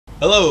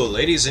Hello,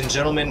 ladies and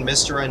gentlemen,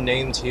 Mr.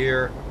 Unnamed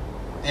here,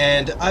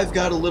 and I've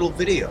got a little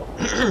video.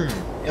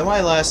 In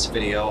my last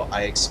video,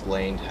 I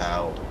explained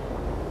how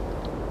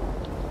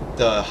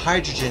the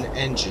hydrogen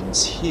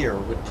engines here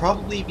would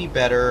probably be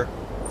better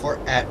for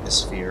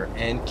atmosphere,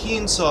 and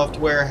Keen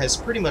Software has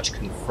pretty much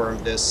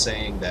confirmed this,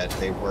 saying that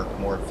they work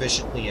more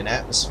efficiently in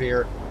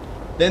atmosphere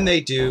than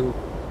they do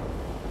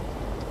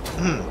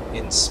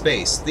in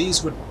space.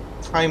 These would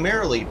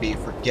primarily be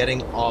for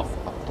getting off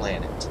a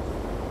planet.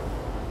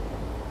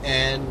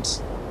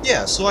 And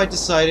yeah, so I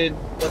decided,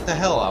 what the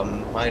hell, I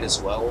might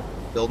as well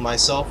build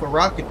myself a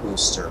rocket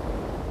booster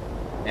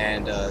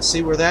and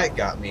see where that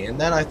got me. And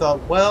then I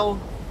thought, well,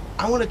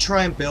 I want to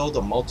try and build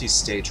a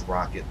multi-stage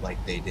rocket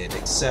like they did,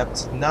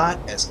 except not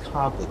as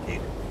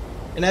complicated.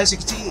 And as you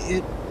can see,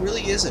 it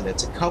really isn't.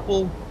 It's a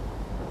couple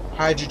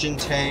hydrogen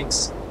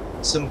tanks,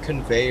 some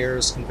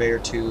conveyors, conveyor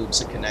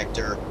tubes, a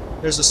connector.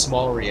 There's a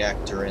small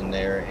reactor in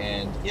there,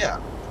 and yeah,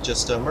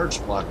 just a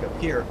merge block up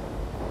here,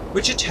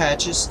 which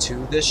attaches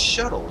to this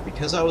shuttle,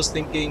 because I was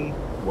thinking,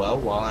 well,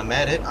 while I'm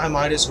at it, I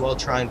might as well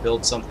try and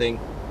build something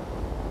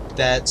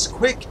that's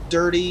quick,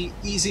 dirty,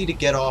 easy to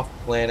get off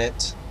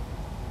planet,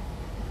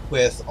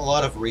 with a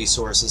lot of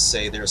resources.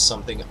 Say there's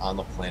something on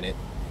the planet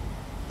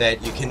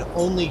that you can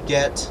only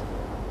get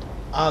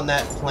on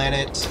that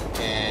planet,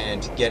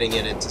 and getting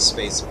it into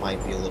space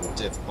might be a little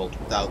difficult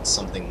without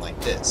something like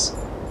this.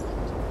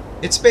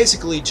 It's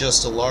basically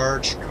just a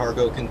large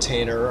cargo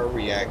container, a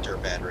reactor,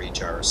 battery,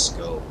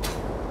 gyroscope,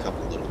 a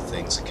couple little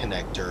things, a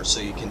connector, so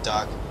you can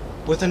dock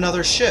with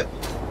another ship.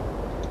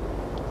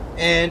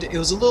 And it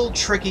was a little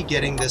tricky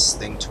getting this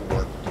thing to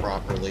work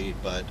properly,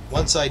 but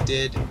once I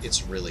did,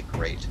 it's really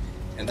great.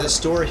 And this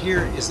door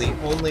here is the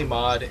only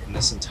mod in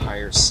this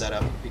entire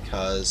setup,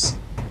 because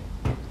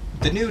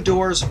the new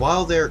doors,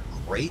 while they're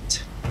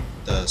great,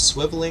 the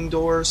swiveling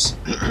doors,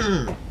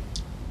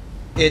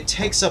 it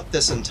takes up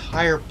this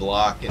entire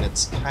block, and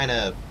it's kind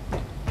of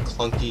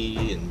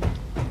clunky, and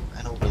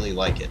I don't really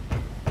like it.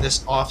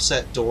 This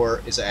offset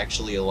door is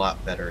actually a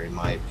lot better, in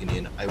my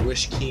opinion. I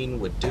wish Keen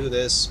would do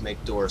this,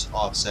 make doors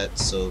offset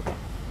so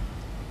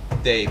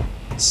they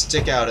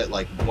stick out at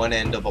like one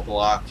end of a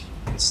block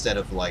instead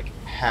of like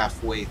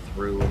halfway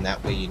through, and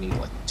that way you need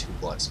like 2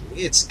 blocks.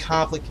 It's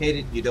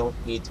complicated, you don't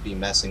need to be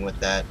messing with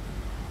that.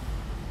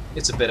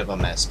 It's a bit of a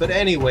mess. But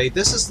anyway,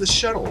 this is the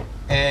shuttle,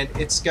 and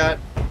it's got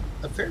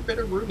a fair bit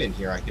of room in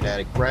here. I could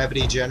add a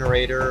gravity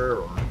generator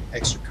or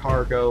extra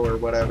cargo or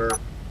whatever.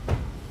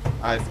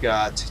 I've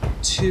got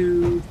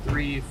 2,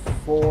 3,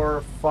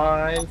 4,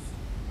 5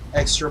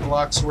 extra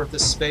blocks worth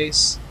of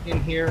space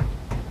in here.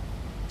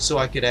 So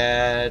I could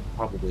add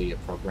probably a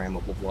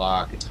programmable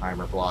block, a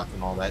timer block,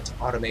 and all that to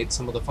automate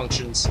some of the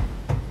functions.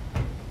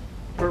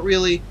 But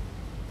really,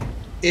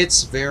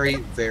 it's very,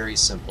 very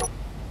simple.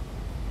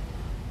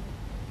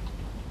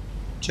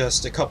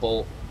 Just a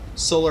couple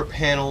solar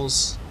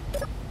panels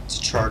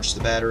to charge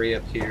the battery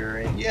up here,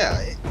 and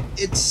yeah,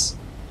 it's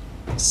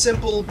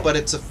simple, but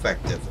it's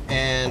effective.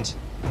 And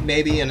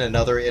maybe in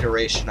another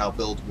iteration I'll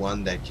build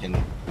one that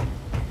can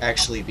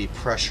actually be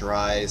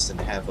pressurized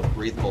and have a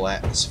breathable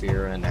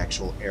atmosphere and an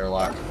actual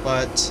airlock,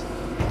 but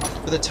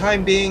for the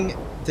time being,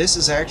 this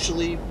is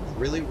actually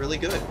really, really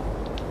good.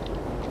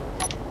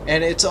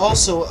 And it's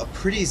also a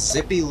pretty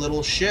zippy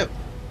little ship.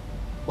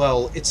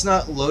 Well, it's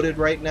not loaded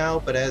right now,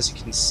 but as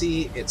you can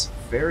see, it's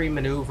very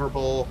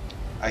maneuverable.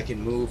 I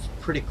can move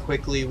pretty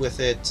quickly with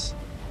it.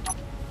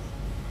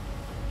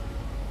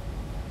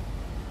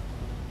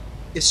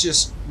 It's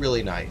just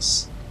really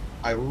nice.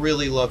 I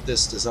really love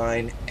this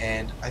design,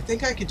 and I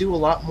think I could do a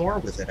lot more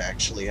with it,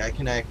 actually. I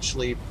can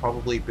actually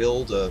probably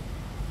build a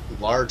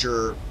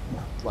larger,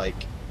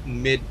 like,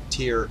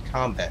 mid-tier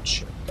combat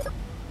ship.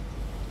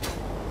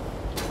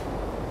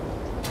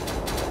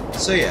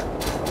 So yeah,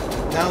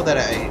 now that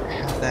I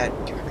have that,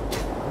 gotta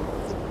get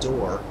out the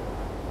door.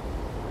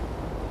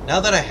 Now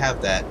that I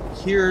have that,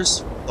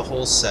 here's the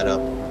whole setup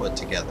put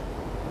together.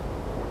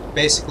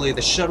 Basically,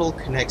 the shuttle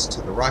connects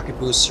to the rocket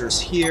boosters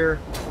here.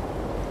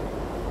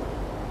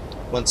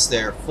 Once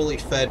they're fully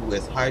fed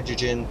with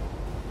hydrogen,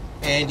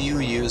 and you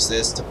use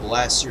this to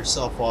blast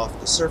yourself off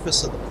the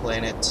surface of the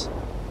planet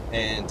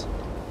and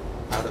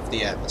out of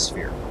the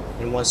atmosphere.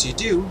 And once you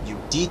do, you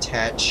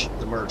detach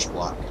the merge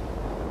block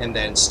and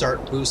then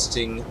start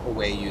boosting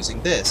away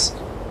using this.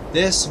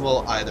 This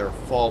will either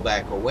fall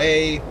back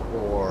away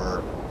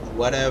or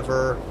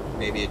whatever.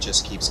 Maybe it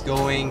just keeps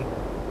going.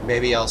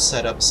 Maybe I'll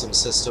set up some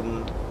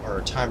system or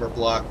timer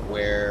block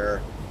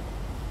where,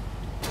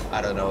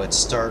 I don't know, it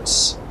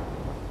starts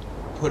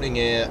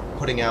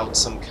putting out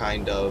some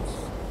kind of,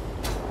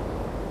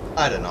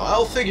 I don't know,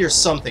 I'll figure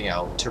something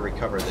out to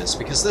recover this,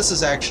 because this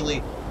is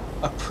actually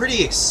a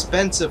pretty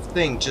expensive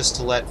thing just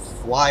to let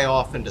fly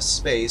off into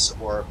space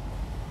or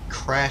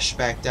crash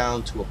back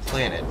down to a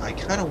planet. I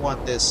kind of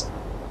want this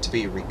to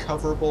be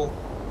recoverable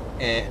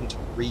and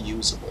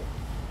reusable.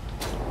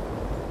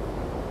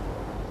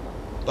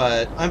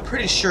 But I'm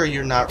pretty sure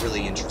you're not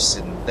really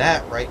interested in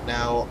that right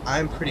now.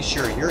 I'm pretty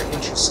sure you're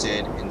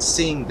interested in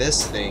seeing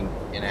this thing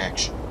in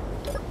action.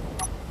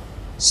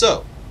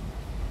 So,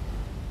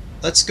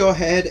 Let's go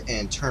ahead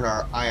and turn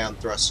our ion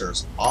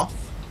thrusters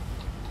off.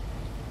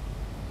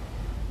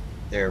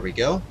 There we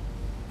go.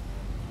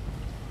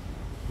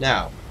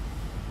 Now,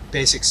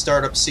 basic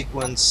startup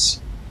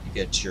sequence, you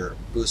get your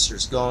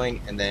boosters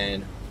going, and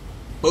then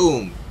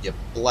boom, you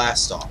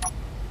blast off.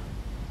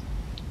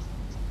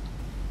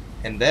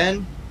 And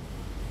then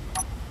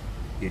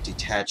you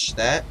detach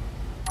that,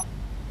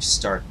 you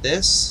start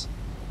this,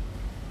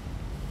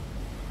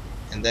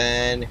 and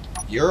then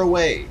you're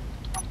away.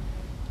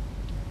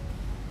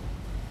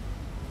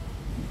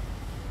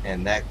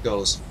 And that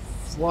goes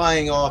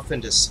flying off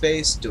into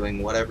space,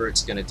 doing whatever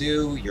it's going to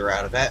do. You're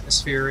out of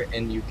atmosphere,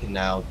 and you can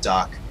now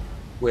dock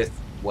with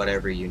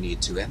whatever you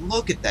need to. And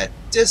look at that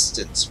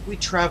distance! We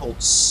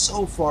traveled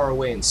so far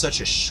away in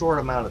such a short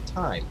amount of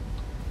time.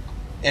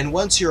 And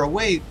once you're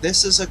away,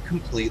 this is a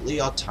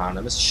completely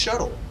autonomous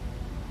shuttle.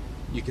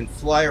 You can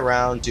fly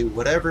around, do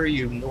whatever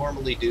you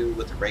normally do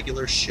with a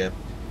regular ship.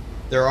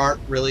 There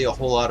aren't really a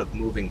whole lot of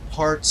moving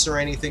parts or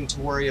anything to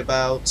worry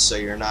about, so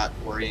you're not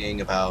worrying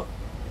about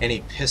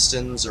any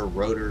pistons or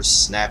rotors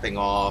snapping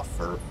off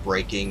or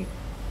breaking.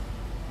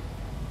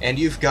 And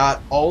you've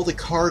got all the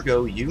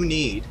cargo you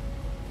need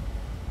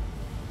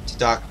to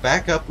dock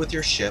back up with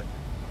your ship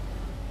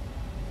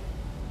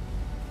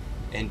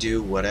and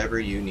do whatever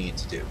you need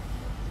to do.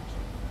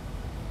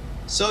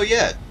 So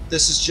yeah,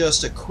 this is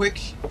just a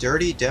quick,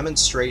 dirty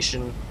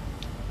demonstration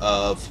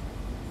of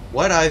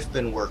what I've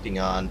been working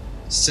on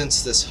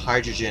since this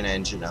hydrogen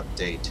engine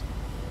update.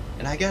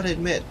 And I gotta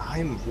admit,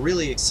 I'm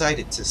really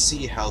excited to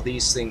see how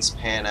these things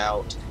pan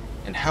out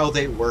and how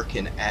they work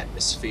in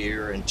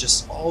atmosphere and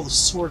just all the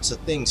sorts of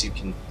things you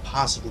can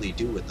possibly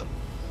do with them.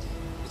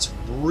 It's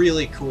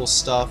really cool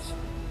stuff.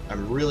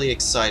 I'm really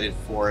excited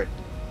for it,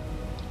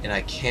 and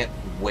I can't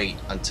wait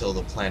until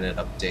the planet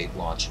update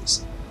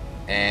launches.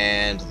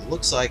 And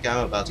looks like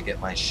I'm about to get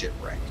my ship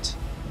wrecked.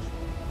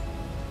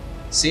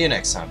 See you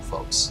next time,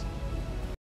 folks.